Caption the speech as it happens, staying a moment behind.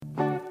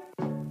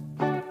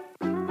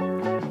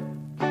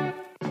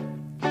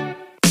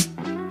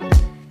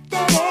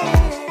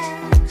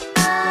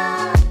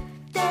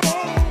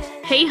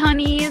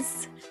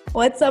honeys.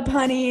 What's up,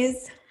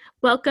 honeys?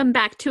 Welcome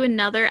back to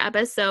another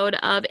episode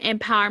of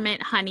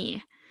Empowerment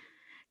Honey.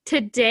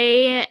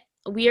 Today,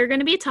 we are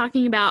going to be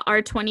talking about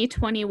our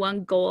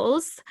 2021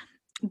 goals.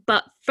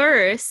 But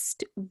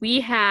first, we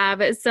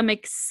have some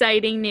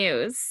exciting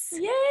news.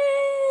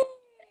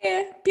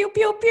 Yay! Pew,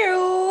 pew,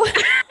 pew.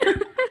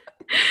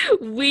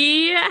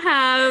 We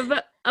have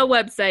a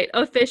website,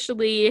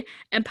 officially,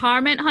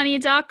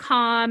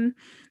 empowermenthoney.com.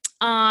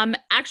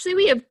 Actually,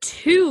 we have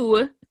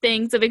two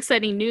things of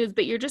exciting news,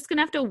 but you're just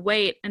gonna have to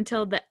wait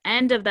until the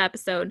end of the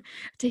episode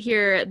to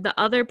hear the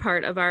other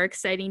part of our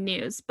exciting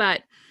news.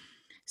 But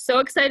so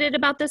excited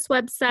about this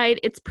website.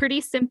 It's pretty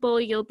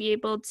simple. You'll be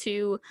able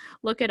to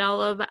look at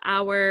all of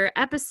our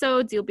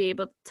episodes. You'll be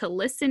able to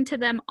listen to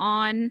them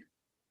on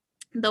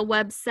the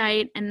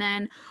website, and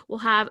then we'll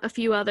have a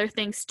few other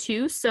things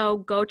too, so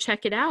go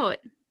check it out.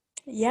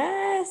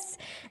 Yes.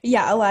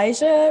 Yeah,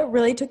 Elijah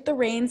really took the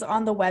reins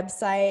on the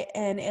website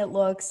and it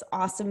looks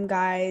awesome,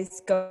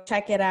 guys. Go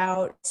check it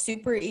out.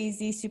 Super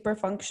easy, super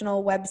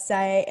functional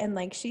website. And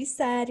like she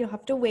said, you'll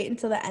have to wait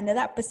until the end of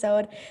the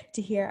episode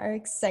to hear our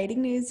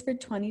exciting news for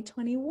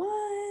 2021.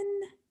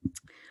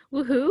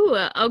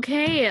 Woohoo.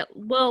 Okay,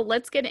 well,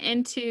 let's get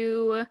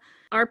into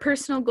our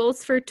personal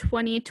goals for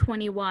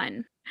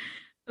 2021.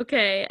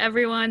 Okay,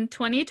 everyone,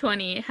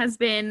 2020 has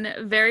been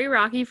very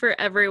rocky for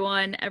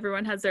everyone.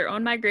 Everyone has their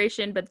own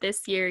migration, but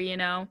this year,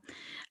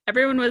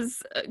 everyone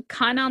was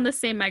kind of on the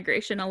same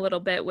migration a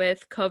little bit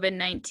with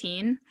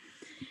COVID-19.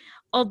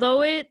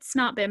 Although it's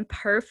not been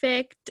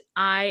perfect,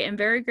 I am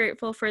very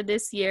grateful for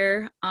this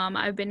year.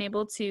 I've been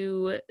able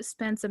to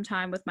spend some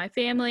time with my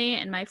family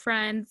and my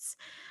friends.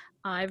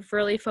 I've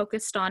really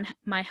focused on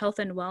my health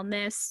and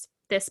wellness.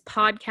 This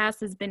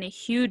podcast has been a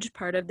huge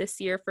part of this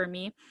year for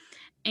me.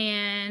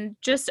 And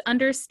just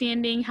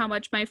understanding how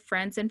much my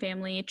friends and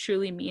family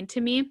truly mean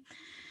to me.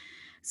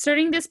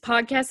 Starting this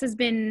podcast has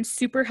been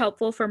super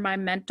helpful for my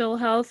mental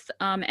health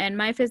and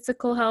my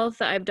physical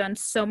health. I've done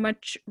so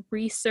much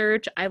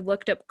research. I've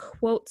looked up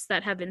quotes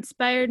that have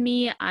inspired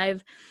me.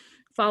 I've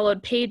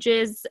followed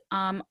pages.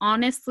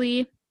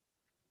 Honestly,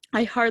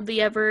 I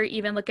hardly ever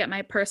even look at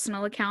my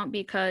personal account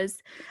because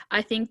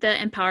I think the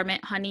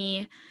Empowerment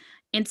Honey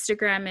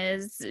Instagram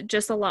is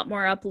just a lot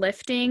more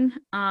uplifting.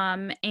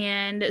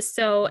 And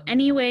so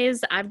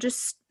anyways, I've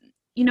just,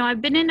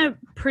 I've been in a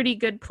pretty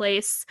good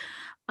place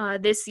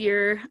this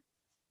year.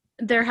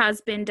 There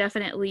has been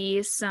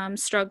definitely some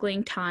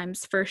struggling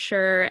times for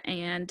sure,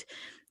 and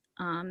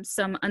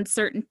some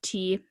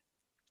uncertainty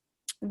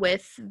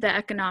with the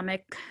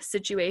economic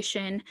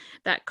situation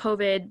that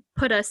COVID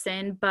put us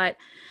in, but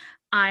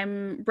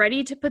I'm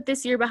ready to put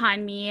this year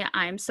behind me.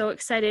 I'm so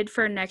excited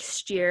for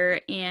next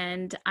year,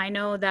 and I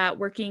know that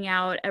working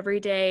out every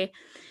day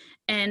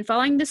and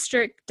following the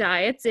strict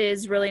diets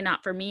is really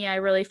not for me. I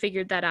really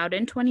figured that out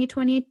in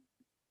 2020.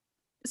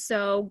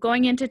 So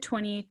going into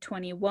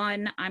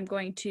 2021, I'm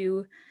going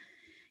to,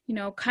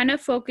 kind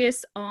of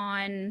focus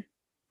on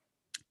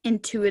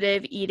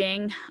intuitive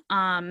eating.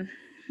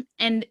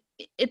 And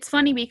it's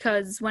funny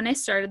because when I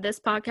started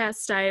this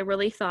podcast, I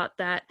really thought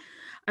that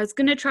I was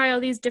going to try all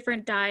these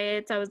different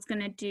diets. I was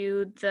going to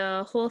do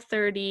the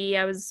Whole30.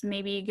 I was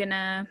maybe going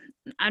to,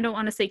 I don't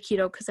want to say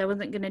keto because I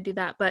wasn't going to do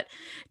that, but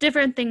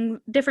different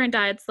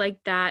diets like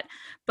that.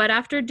 But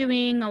after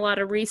doing a lot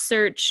of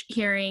research,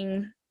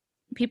 hearing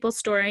people's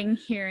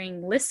stories,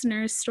 hearing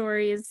listeners'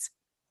 stories,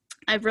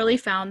 I've really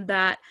found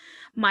that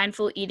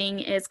mindful eating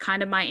is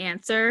kind of my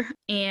answer,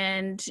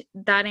 and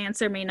that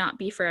answer may not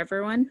be for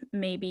everyone.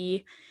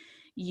 Maybe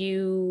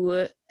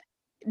you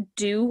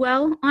do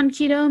well on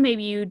keto,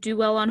 maybe you do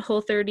well on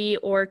Whole30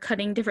 or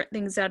cutting different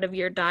things out of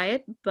your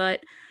diet,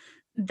 but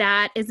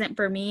that isn't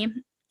for me.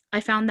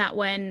 I found that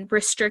when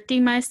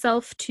restricting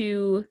myself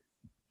to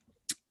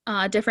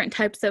different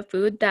types of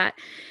food, that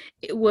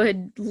it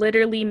would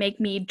literally make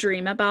me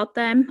dream about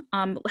them,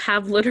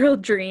 have literal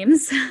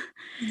dreams.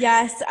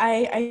 Yes,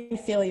 I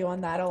feel you on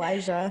that,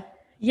 Elijah.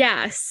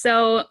 Yeah,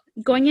 so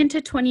going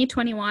into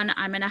 2021,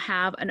 I'm going to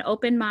have an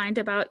open mind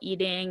about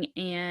eating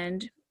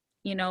and,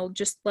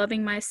 just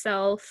loving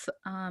myself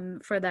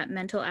for that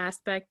mental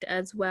aspect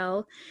as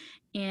well.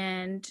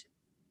 And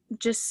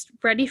just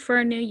ready for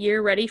a new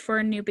year, ready for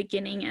a new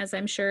beginning, as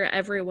I'm sure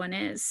everyone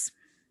is.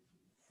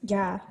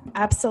 Yeah,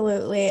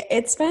 absolutely.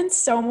 It's been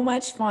so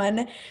much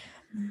fun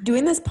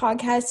doing this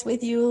podcast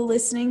with you,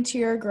 listening to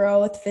your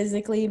growth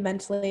physically,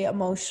 mentally,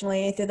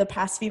 emotionally through the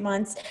past few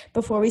months.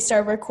 Before we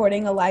started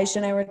recording, Elijah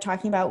and I were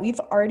talking about we've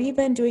already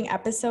been doing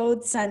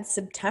episodes since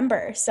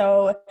September.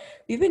 So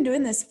we've been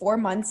doing this 4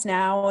 months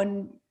now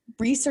and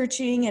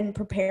researching and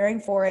preparing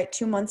for it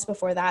 2 months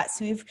before that.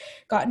 So we've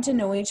gotten to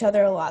know each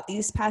other a lot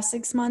these past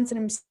 6 months. And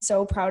I'm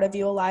so proud of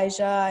you,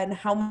 Elijah, and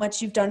how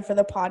much you've done for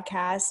the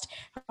podcast,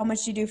 how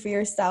much you do for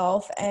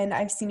yourself. And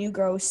I've seen you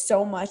grow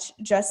so much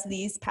just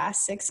these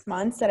past 6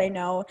 months that I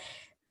know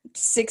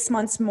 6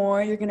 months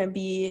more, you're going to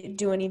be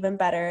doing even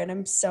better. And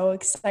I'm so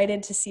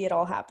excited to see it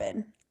all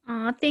happen.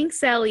 Aw, thanks,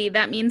 Sally.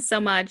 That means so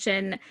much.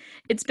 And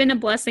it's been a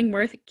blessing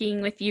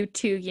working with you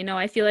too.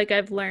 I feel like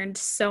I've learned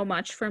so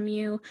much from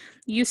you.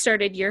 You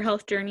started your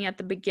health journey at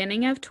the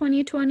beginning of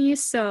 2020,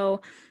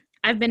 so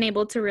I've been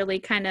able to really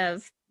kind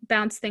of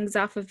bounce things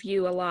off of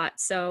you a lot.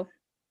 So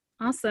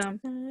awesome.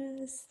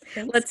 Yes.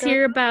 Thanks, Let's girl.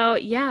 hear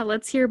about, yeah,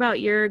 let's hear about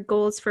your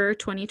goals for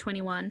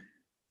 2021.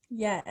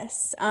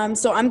 Yes.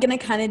 So I'm gonna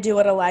kind of do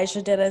what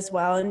Elijah did as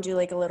well and do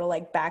like a little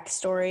like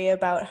backstory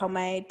about how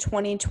my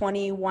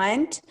 2020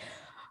 went.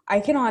 I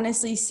can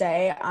honestly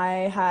say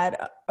I had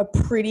a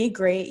pretty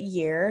great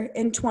year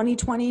in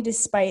 2020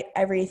 despite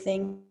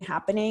everything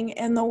happening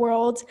in the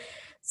world.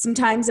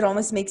 Sometimes it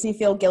almost makes me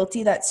feel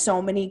guilty that so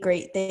many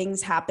great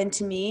things happened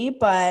to me,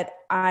 but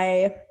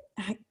I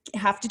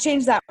have to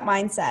change that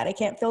mindset. I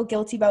can't feel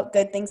guilty about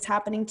good things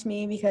happening to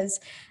me because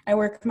I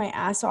work my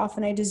ass off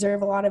and I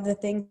deserve a lot of the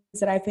things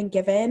that I've been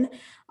given.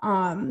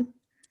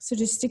 So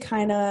just to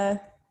kind of,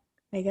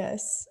 I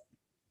guess,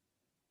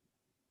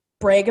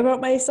 brag about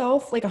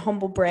myself, like a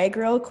humble brag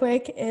real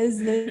quick, is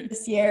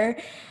this year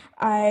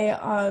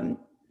I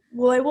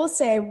will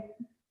say I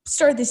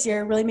started this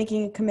year really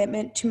making a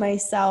commitment to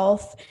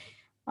myself,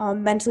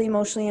 mentally,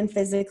 emotionally, and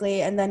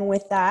physically. And then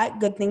with that,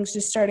 good things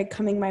just started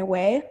coming my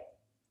way.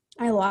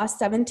 I lost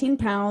 17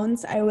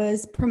 pounds. I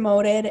was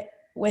promoted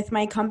with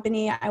my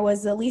company. I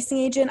was a leasing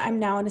agent. I'm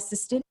now an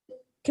assistant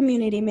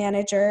community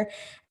manager.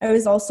 I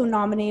was also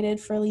nominated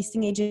for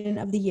Leasing Agent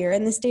of the Year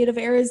in the state of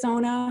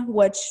Arizona,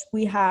 which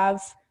we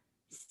have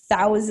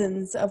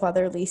thousands of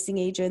other leasing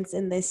agents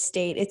in this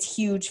state. It's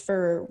huge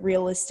for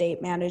real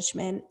estate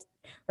management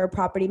or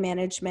property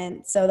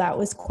management. So that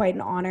was quite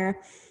an honor.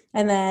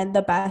 And then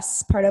the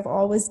best part of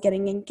all was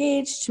getting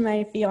engaged to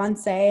my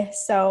fiance.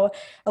 So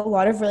a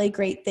lot of really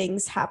great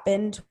things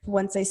happened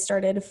once I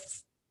started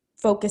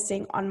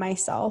focusing on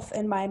myself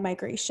and my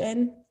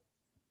migration.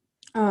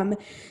 Um,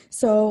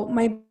 so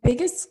my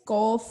biggest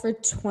goal for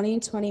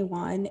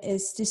 2021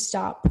 is to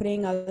stop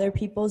putting other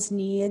people's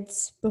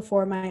needs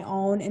before my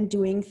own and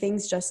doing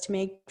things just to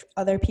make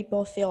other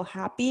people feel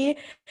happy.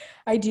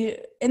 I do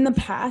in the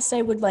past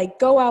I would like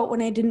go out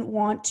when I didn't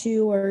want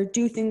to or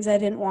do things I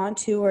didn't want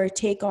to or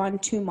take on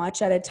too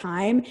much at a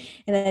time,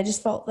 and I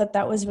just felt that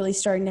that was really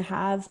starting to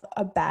have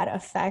a bad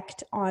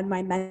effect on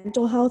my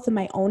mental health and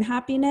my own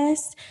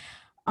happiness.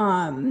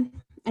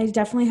 I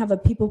definitely have a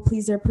people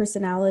pleaser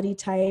personality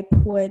type,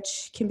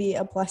 which can be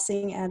a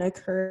blessing and a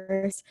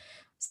curse.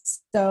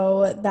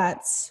 So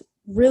that's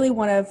really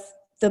one of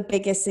the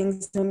biggest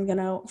things I'm going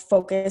to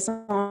focus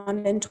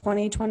on in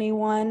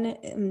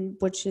 2021,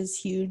 which is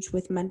huge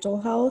with mental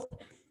health.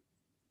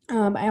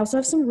 I also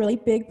have some really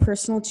big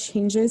personal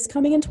changes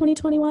coming in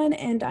 2021,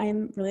 and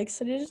I'm really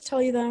excited to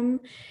tell you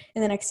them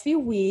in the next few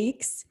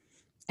weeks.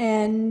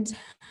 And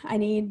I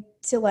need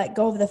to let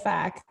go of the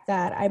fact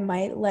that I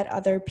might let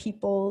other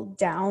people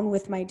down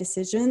with my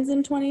decisions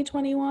in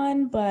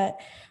 2021, but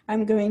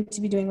I'm going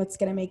to be doing what's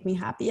going to make me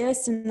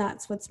happiest, and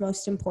that's what's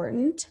most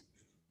important.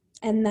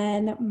 And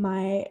then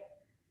my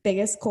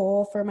biggest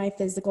goal for my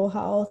physical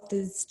health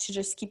is to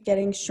just keep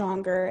getting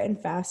stronger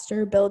and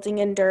faster, building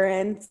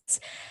endurance.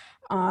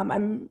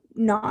 I'm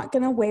not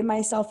going to weigh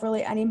myself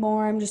really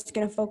anymore. I'm just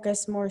going to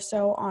focus more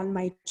so on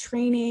my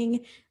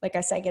training. Like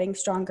I said, getting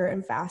stronger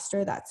and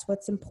faster. That's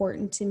what's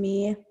important to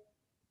me.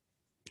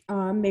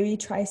 Maybe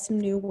try some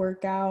new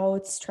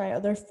workouts, try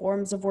other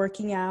forms of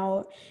working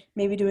out,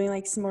 maybe doing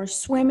like some more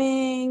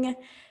swimming,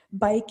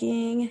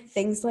 biking,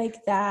 things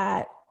like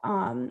that.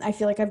 I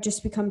feel like I've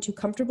just become too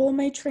comfortable in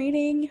my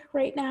training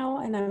right now,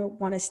 and I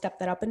want to step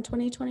that up in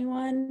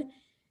 2021.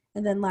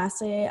 And then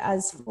lastly,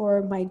 as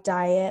for my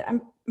diet,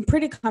 I'm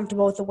pretty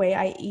comfortable with the way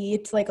I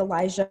eat. Like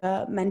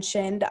Elijah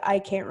mentioned, I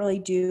can't really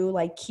do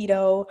like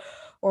keto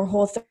or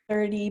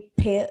Whole30,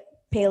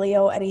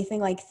 paleo, anything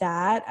like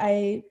that.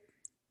 I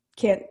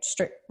can't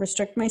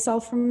restrict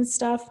myself from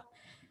stuff.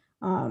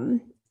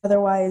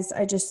 Otherwise,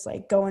 I just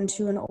like go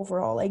into an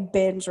overall like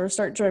binge or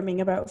start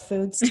dreaming about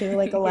foods too,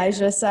 like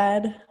Elijah Yeah.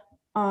 said.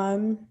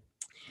 Um,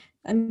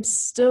 I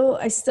still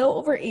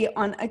overeat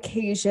on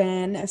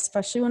occasion,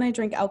 especially when I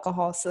drink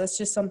alcohol. So that's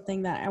just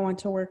something that I want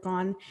to work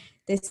on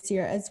this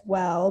year as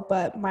well.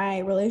 But my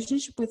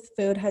relationship with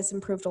food has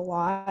improved a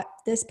lot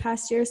this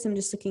past year. So I'm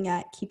just looking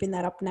at keeping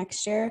that up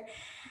next year.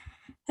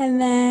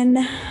 And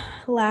then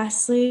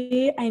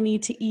lastly, I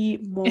need to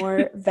eat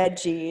more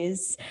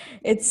veggies.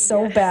 It's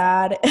so Yes.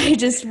 bad. I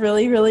just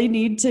really, really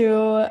need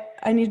to.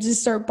 I need to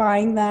start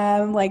buying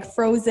them like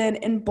frozen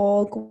in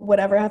bulk,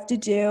 whatever I have to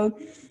do.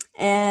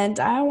 And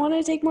I want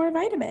to take more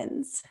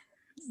vitamins.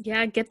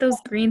 Yeah, get those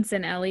greens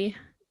in, Ellie.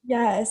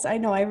 Yes, I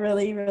know I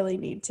really, really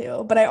need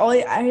to. But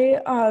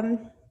I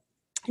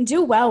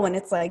do well when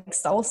it's like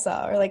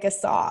salsa or like a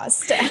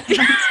sauce to add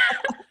on.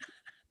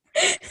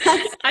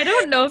 I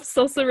don't know if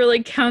salsa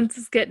really counts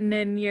as getting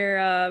in your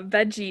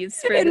veggies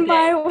for the In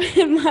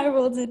day. my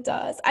world, it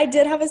does. I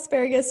did have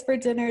asparagus for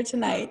dinner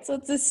tonight, so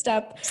it's a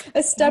step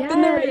in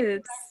the right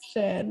Yes.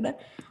 direction. Um,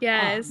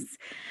 Yes.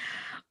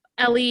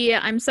 Ellie,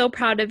 I'm so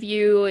proud of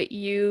you.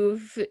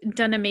 You've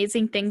done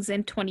amazing things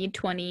in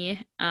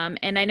 2020.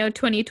 And I know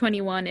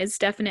 2021 is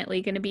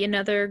definitely going to be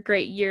another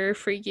great year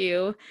for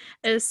you,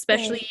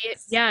 especially,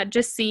 Thanks. yeah,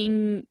 just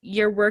seeing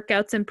your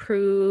workouts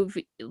improve.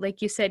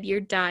 Like you said,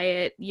 your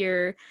diet,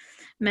 your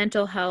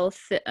mental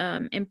health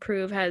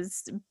improve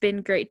has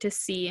been great to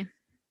see.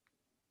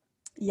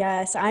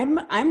 Yes, I'm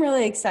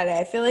really excited.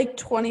 I feel like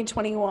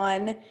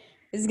 2021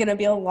 is going to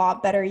be a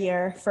lot better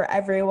year for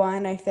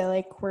everyone. I feel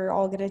like we're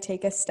all going to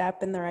take a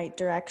step in the right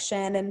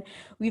direction, and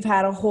we've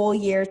had a whole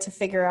year to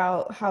figure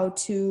out how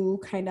to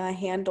kind of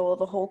handle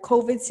the whole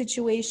COVID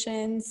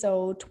situation.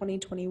 So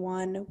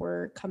 2021,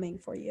 we're coming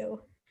for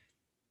you.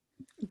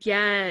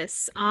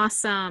 Yes,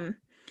 awesome.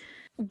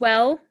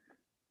 Well,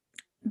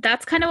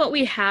 that's kind of what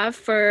we have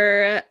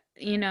for,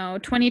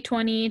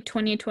 2020,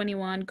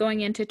 2021,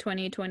 going into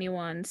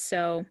 2021.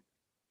 So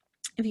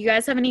if you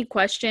guys have any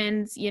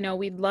questions,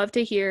 we'd love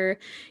to hear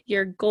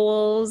your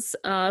goals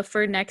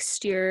for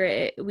next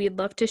year. We'd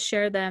love to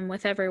share them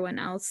with everyone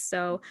else.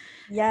 So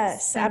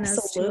Yes, send those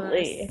to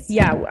absolutely. us.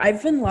 Yeah,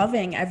 I've been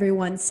loving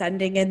everyone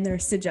sending in their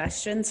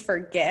suggestions for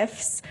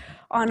gifts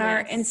on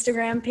our Yes.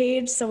 Instagram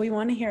page. So we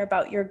want to hear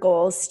about your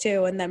goals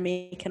too, and then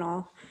we can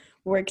all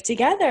work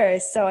together.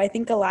 So I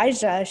think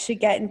Elijah should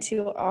get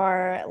into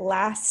our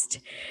last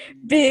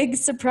big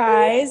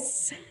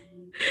surprise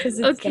because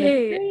it's going to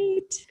be Okay.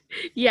 great.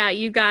 Yeah,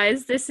 you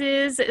guys, this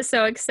is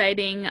so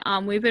exciting.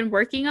 We've been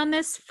working on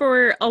this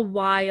for a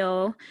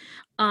while,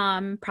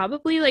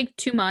 probably like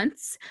 2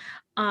 months.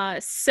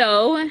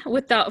 So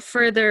without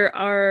further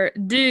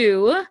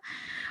ado,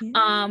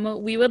 Yeah.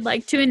 we would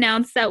like to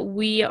announce that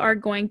we are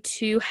going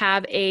to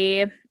have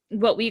a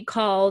what we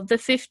call the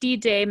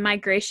 50-day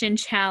migration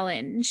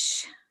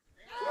challenge.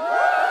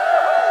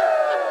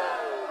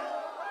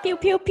 Pew,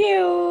 pew,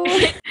 pew.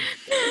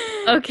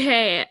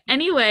 Okay.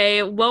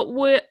 Anyway,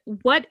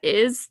 what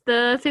is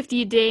the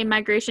 50-day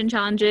migration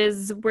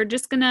challenges? We're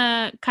just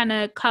gonna kind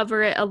of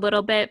cover it a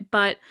little bit,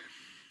 but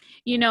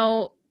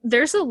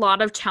there's a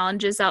lot of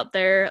challenges out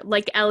there.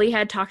 Like Ellie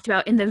had talked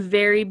about in the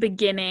very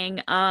beginning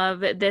of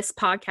this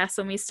podcast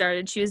when we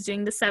started, she was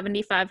doing the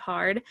 75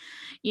 hard,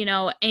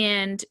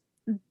 and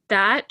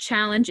that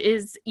challenge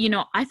is,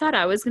 I thought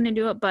I was going to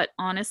do it, but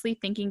honestly,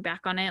 thinking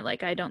back on it,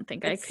 like, I don't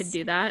think I could It's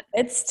do that.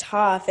 it's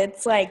tough.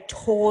 It's like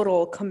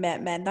total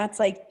commitment. That's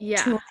like two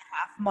Yeah. and a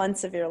half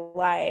months of your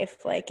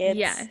life. Like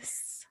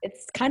Yes.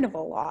 it's kind of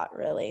a lot,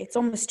 really. It's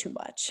almost too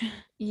much.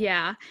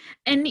 Yeah.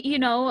 And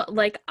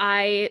like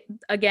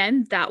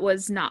again, that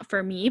was not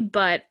for me,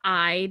 but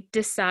I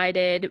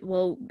decided,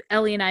 well,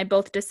 Ellie and I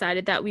both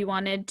decided that we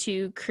wanted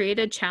to create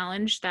a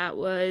challenge that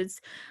was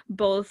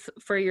both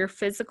for your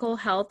physical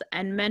health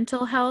and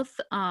mental health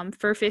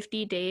for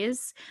 50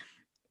 days.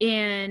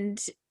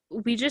 And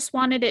we just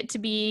wanted it to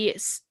be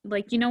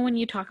like, when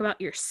you talk about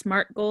your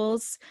SMART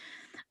goals,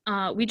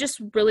 we just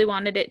really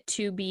wanted it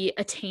to be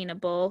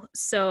attainable.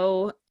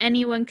 So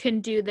anyone can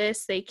do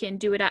this. They can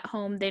do it at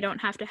home. They don't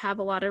have to have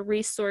a lot of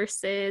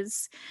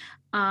resources.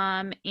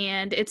 And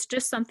it's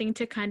just something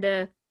to kind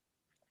of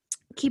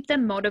keep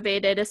them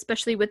motivated,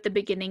 especially with the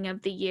beginning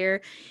of the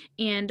year.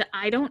 And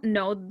I don't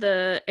know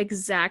the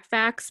exact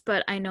facts,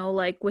 but I know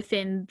like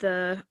within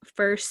the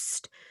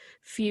first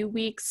few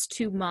weeks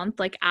to month,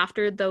 like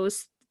after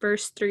those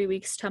first 3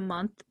 weeks to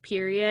month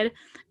period,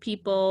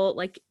 people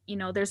like,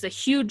 there's a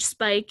huge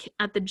spike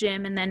at the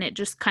gym and then it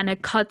just kind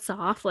of cuts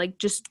off, like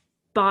just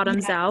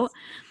bottoms out.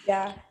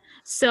 Yes. Yeah.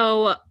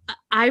 So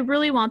I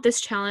really want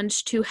this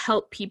challenge to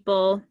help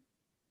people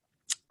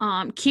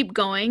keep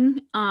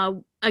going.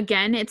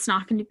 Again, it's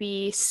not going to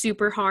be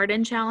super hard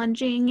and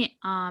challenging,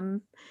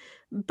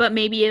 but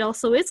maybe it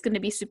also is going to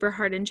be super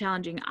hard and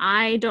challenging.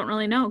 I don't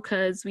really know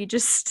because we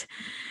just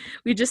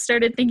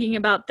started thinking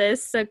about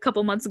this a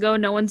couple months ago.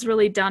 No one's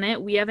really done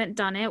it. We haven't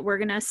done it. We're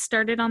going to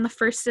start it on the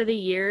first of the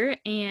year,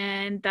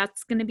 and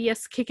that's going to be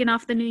us kicking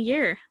off the new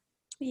year.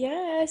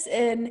 Yes,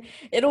 and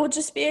it'll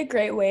just be a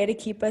great way to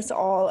keep us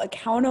all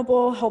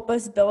accountable, help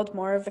us build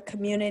more of a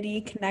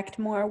community, connect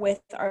more with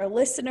our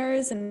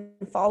listeners and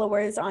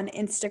followers on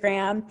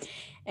Instagram.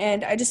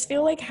 And I just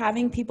feel like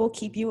having people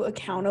keep you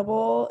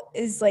accountable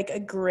is like a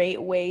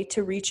great way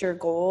to reach your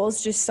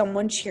goals. Just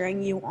someone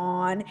cheering you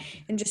on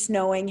and just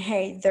knowing,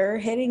 hey, they're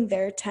hitting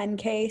their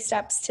 10K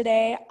steps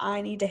today.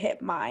 I need to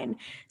hit mine.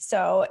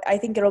 So I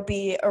think it'll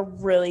be a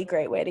really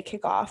great way to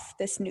kick off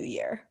this new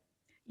year.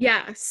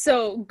 Yeah,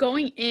 so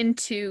going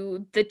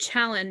into the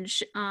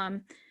challenge, I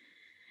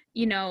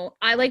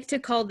like to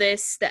call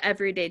this the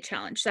everyday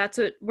challenge. That's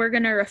what we're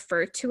going to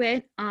refer to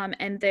it.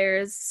 And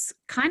there's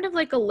kind of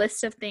like a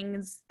list of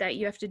things that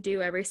you have to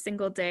do every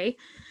single day.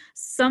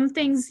 Some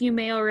things you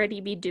may already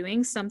be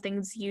doing, some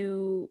things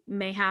you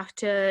may have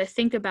to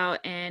think about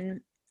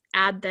and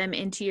add them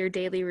into your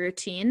daily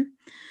routine.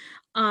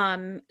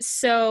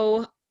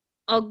 So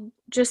I'll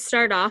just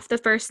start off. The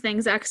first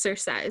thing's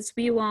exercise.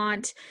 We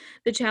want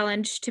the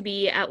challenge to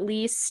be at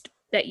least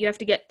that you have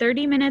to get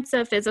 30 minutes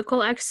of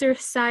physical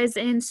exercise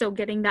in, so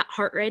getting that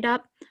heart rate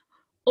up,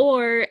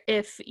 Or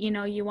if,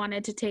 you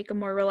wanted to take a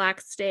more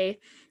relaxed day,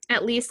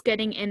 at least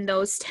getting in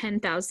those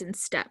 10,000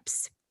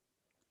 steps.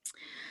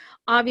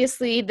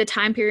 Obviously, the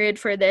time period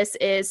for this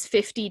is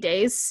 50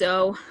 days.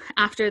 So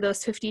after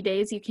those 50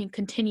 days, you can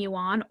continue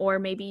on, or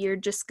maybe you're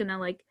just going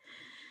to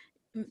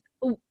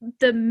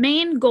the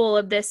main goal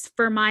of this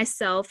for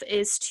myself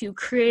is to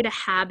create a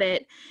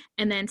habit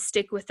and then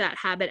stick with that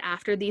habit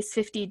after these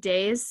 50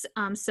 days.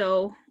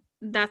 So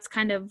that's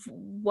kind of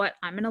what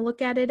I'm going to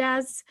look at it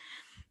as.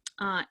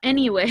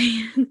 Anyway,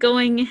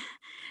 going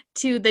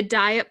to the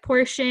diet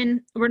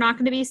portion, we're not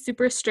going to be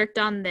super strict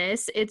on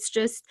this. It's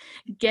just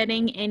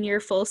getting in your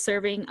full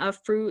serving of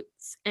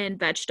fruits and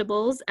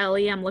vegetables.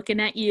 Ellie, I'm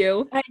looking at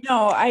you. I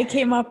know I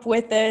came up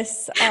with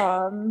this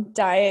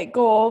diet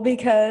goal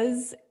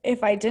because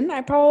if I didn't,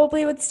 I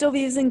probably would still be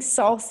using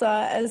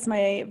salsa as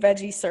my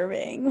veggie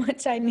serving,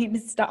 which I need to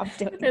stop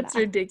doing. That's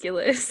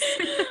ridiculous.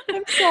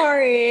 I'm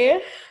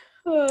sorry.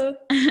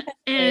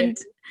 And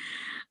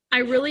I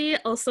really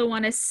also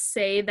want to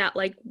say that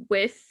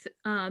with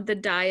the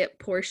diet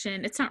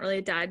portion, it's not really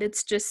a diet,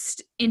 it's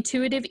just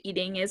intuitive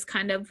eating is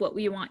kind of what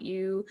we want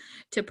you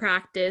to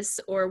practice,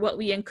 or what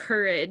we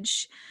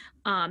encourage.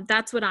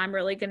 That's what I'm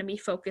really going to be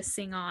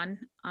focusing on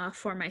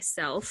for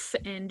myself,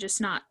 and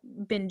just not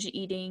binge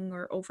eating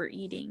or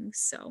overeating.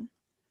 So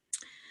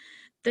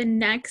the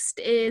next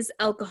is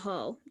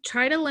alcohol.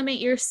 Try to limit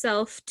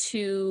yourself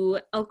to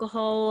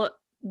alcohol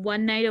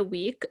one night a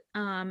week.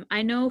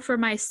 I know for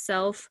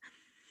myself,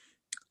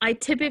 I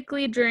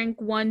typically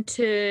drink 1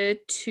 to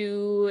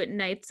 2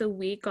 nights a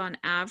week on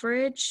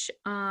average.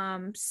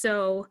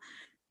 So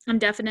I'm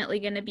definitely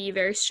going to be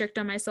very strict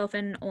on myself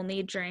and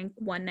only drink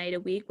 1 night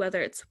a week,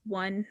 whether it's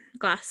 1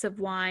 glass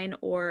of wine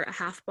or a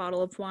half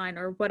bottle of wine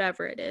or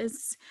whatever it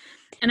is.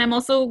 And I'm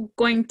also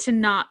going to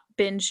not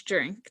binge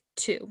drink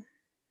too.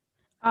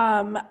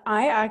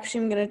 I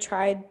actually am gonna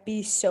try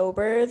be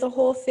sober the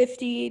whole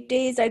 50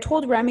 days. I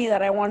told Remy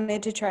that I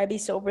wanted to try be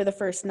sober the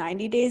first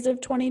 90 days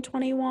of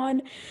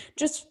 2021.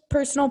 Just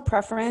personal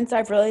preference.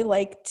 I've really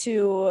liked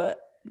to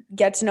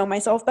get to know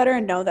myself better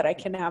and know that I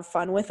can have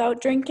fun without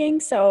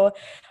drinking. So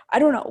I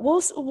don't know.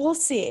 We'll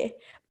see.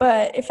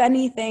 But if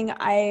anything,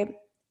 I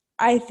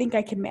think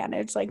I can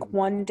manage like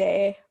 1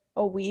 day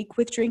a week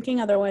with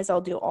drinking. Otherwise,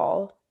 I'll do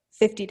all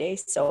 50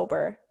 days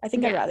sober. I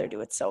think I'd rather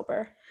do it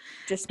sober.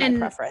 Just my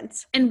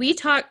preference. And we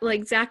talked,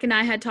 Zach and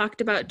I had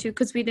talked about too,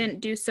 because we didn't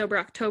do Sober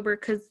October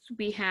because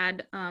we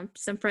had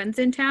some friends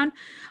in town.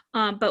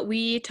 But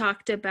we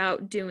talked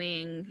about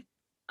doing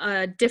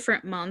a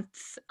different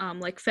month,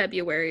 like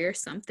February or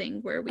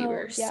something, where we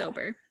were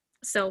sober.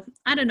 So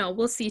I don't know.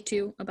 We'll see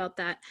too about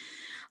that.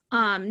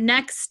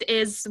 Next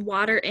is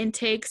water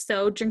intake.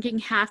 So drinking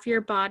half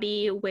your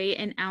body weight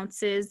in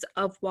ounces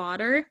of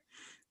water.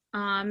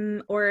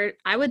 Or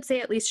I would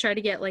say at least try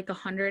to get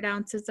 100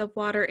 ounces of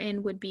water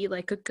in would be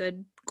a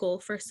good goal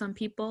for some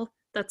people.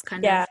 That's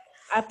kind of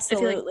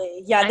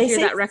absolutely. They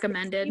say that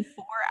recommended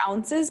 64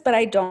 ounces, but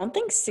I don't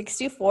think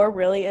 64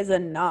 really is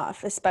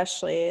enough,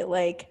 especially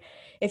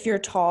if you're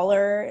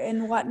taller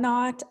and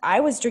whatnot. I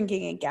was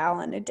drinking a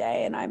gallon a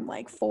day and I'm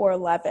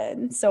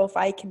 4'11", so if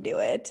I can do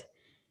it,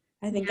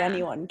 I think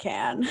anyone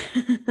can.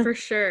 For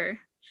sure.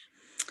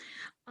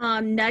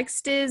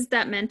 Next is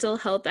that mental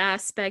health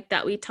aspect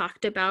that we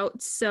talked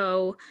about.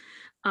 So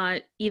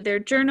either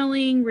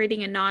journaling,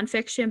 reading a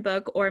nonfiction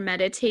book, or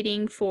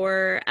meditating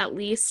for at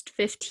least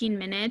 15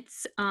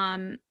 minutes.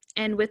 And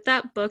with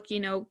that book,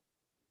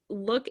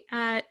 look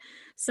at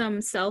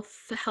some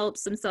self-help,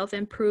 some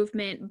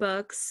self-improvement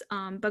books,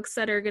 books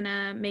that are going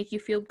to make you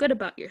feel good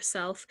about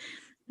yourself.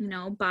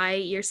 Buy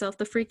yourself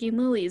The Freaking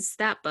Lilies.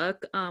 That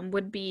book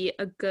would be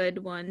a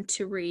good one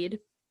to read.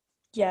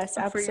 Yes,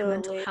 absolutely. For your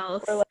mental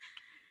health.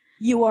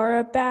 You Are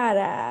a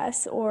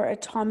Badass, or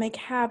Atomic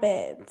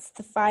Habits,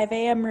 The 5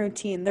 a.m.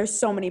 Routine. There's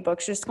so many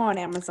books. Just go on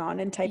Amazon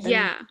and type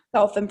in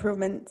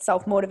self-improvement,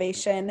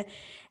 self-motivation,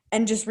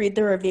 and just read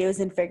the reviews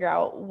and figure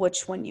out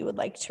which one you would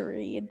like to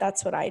read.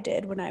 That's what I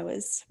did when I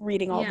was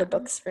reading all the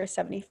books for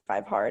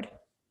 75 Hard.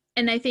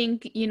 And I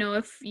think,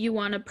 if you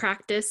want to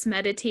practice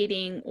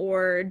meditating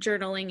or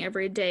journaling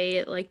every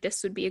day,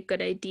 this would be a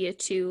good idea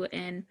too.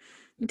 And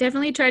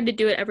definitely try to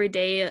do it every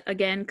day.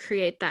 Again,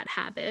 create that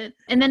habit.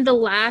 And then the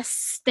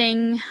last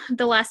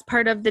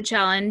part of the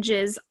challenge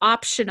is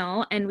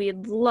optional. And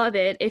we'd love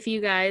it if you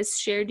guys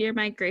shared your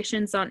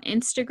migrations on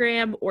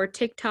Instagram or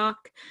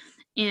TikTok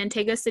and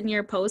tag us in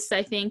your posts.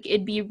 I think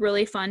it'd be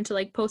really fun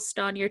to post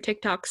on your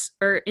TikToks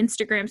or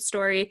Instagram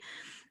story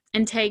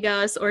and tag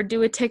us, or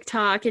do a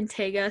TikTok and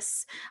tag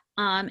us.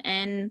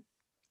 And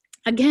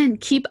again,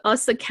 keep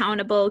us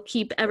accountable.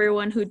 Keep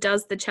everyone who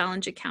does the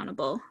challenge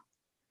accountable.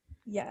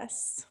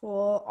 Yes,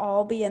 we'll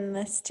all be in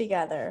this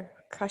together,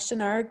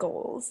 crushing our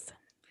goals.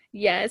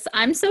 Yes,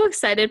 I'm so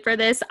excited for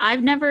this.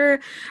 I've never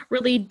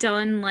really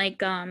done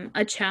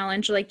a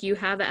challenge like you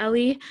have,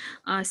 Ellie.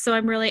 So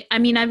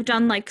I've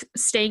done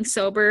staying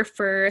sober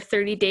for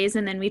 30 days,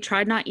 and then we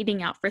tried not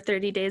eating out for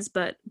 30 days,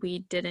 but we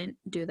didn't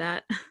do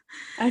that.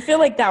 I feel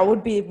like that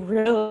would be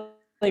really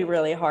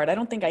really hard. I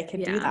don't think I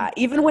could do Yeah. that.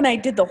 Even when I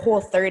did the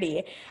Whole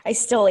 30, I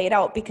still ate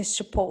out because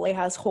Chipotle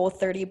has Whole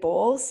 30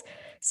 bowls.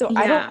 So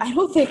I Yeah.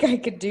 don't think I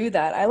could do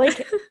that.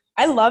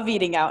 I love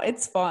eating out.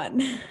 It's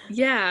fun.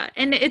 Yeah,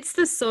 and it's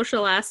the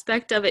social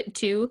aspect of it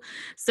too.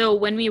 So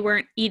when we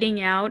weren't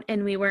eating out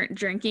and we weren't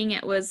drinking,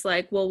 it was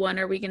like, well, when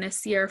are we going to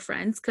see our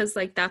friends? Because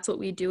like that's what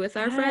we do with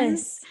our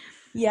friends. Yes.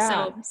 Yeah,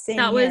 So same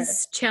that here.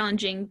 was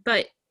challenging,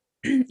 but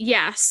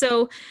yeah,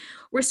 so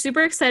we're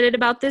super excited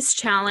about this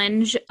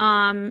challenge.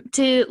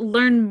 To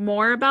learn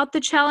more about the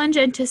challenge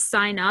and to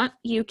sign up,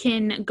 you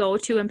can go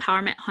to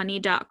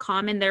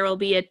empowermenthoney.com and there will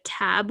be a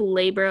tab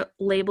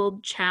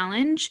labeled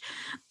challenge.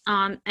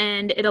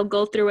 And it'll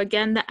go through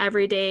again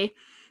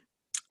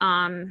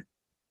um,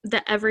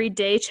 the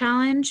everyday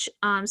challenge.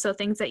 So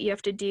things that you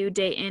have to do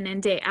day in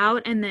and day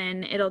out, and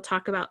then it'll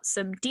talk about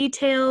some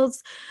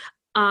details.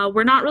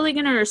 We're not really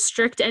going to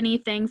restrict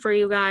anything for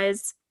you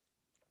guys.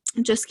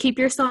 Just keep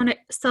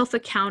yourself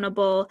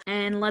accountable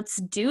and let's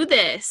do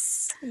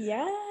this.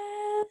 Yes.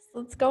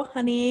 Let's go,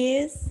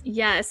 honeys.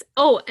 Yes.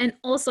 Oh, and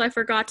also I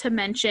forgot to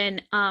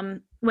mention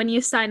when you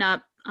sign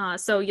up,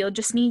 so you'll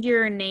just need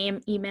your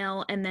name,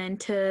 email, and then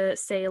to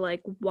say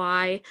like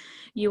why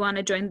you want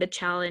to join the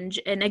challenge.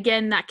 And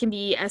again, that can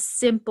be as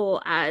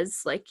simple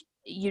as like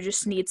you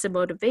just need some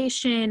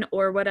motivation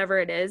or whatever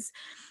it is.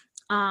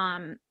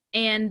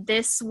 And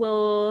this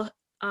will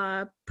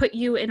put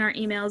you in our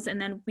emails, and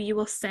then we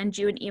will send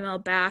you an email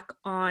back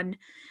on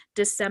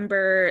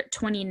December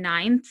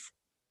 29th.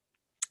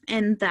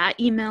 And that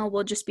email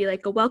will just be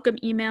like a welcome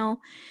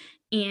email.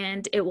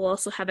 And it will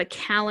also have a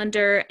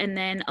calendar and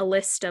then a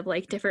list of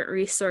like different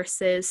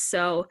resources.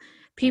 So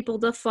people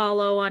to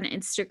follow on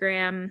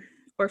Instagram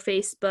or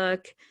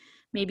Facebook,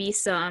 maybe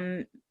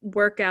some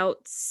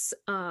workouts,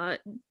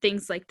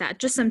 things like that.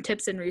 Just some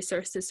tips and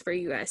resources for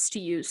you guys to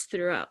use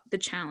throughout the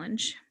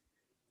challenge.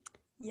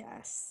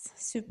 Yes.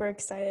 Super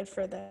excited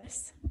for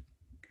this.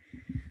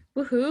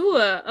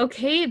 Woohoo!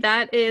 Okay,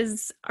 that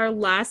is our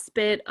last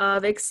bit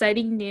of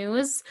exciting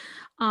news.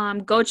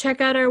 Go check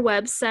out our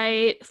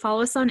website.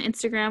 Follow us on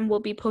Instagram.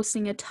 We'll be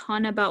posting a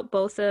ton about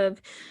both our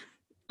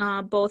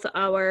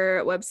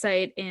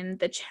website and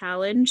the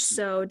challenge.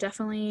 So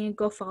definitely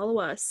go follow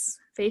us.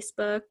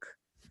 Facebook,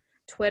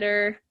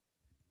 Twitter,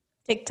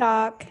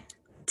 TikTok.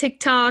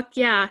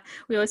 Yeah,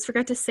 we always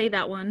forget to say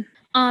that one.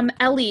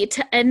 Ellie,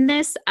 to end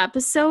this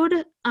episode,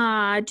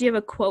 do you have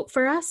a quote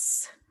for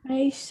us?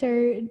 I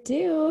sure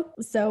do.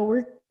 So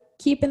we're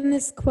keeping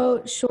this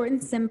quote short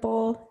and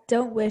simple.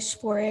 Don't wish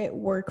for it,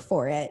 work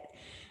for it.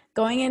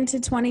 Going into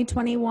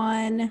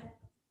 2021,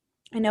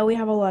 I know we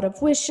have a lot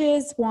of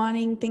wishes,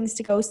 wanting things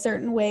to go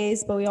certain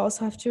ways, but we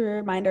also have to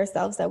remind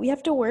ourselves that we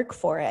have to work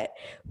for it.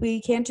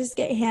 We can't just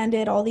get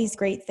handed all these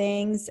great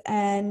things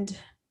and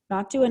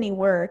not do any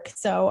work.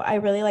 So I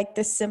really like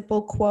this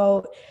simple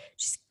quote.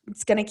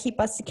 It's going to keep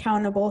us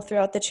accountable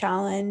throughout the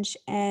challenge,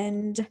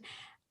 and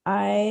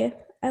I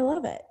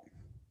love it.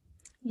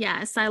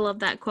 Yes, I love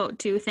that quote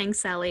too.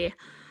 Thanks, Ellie.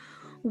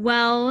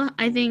 Well,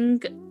 I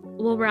think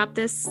we'll wrap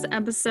this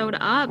episode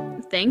up.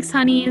 Thanks,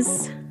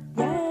 honeys.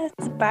 Yes.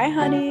 Bye,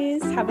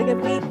 honeys. Have a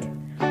good week.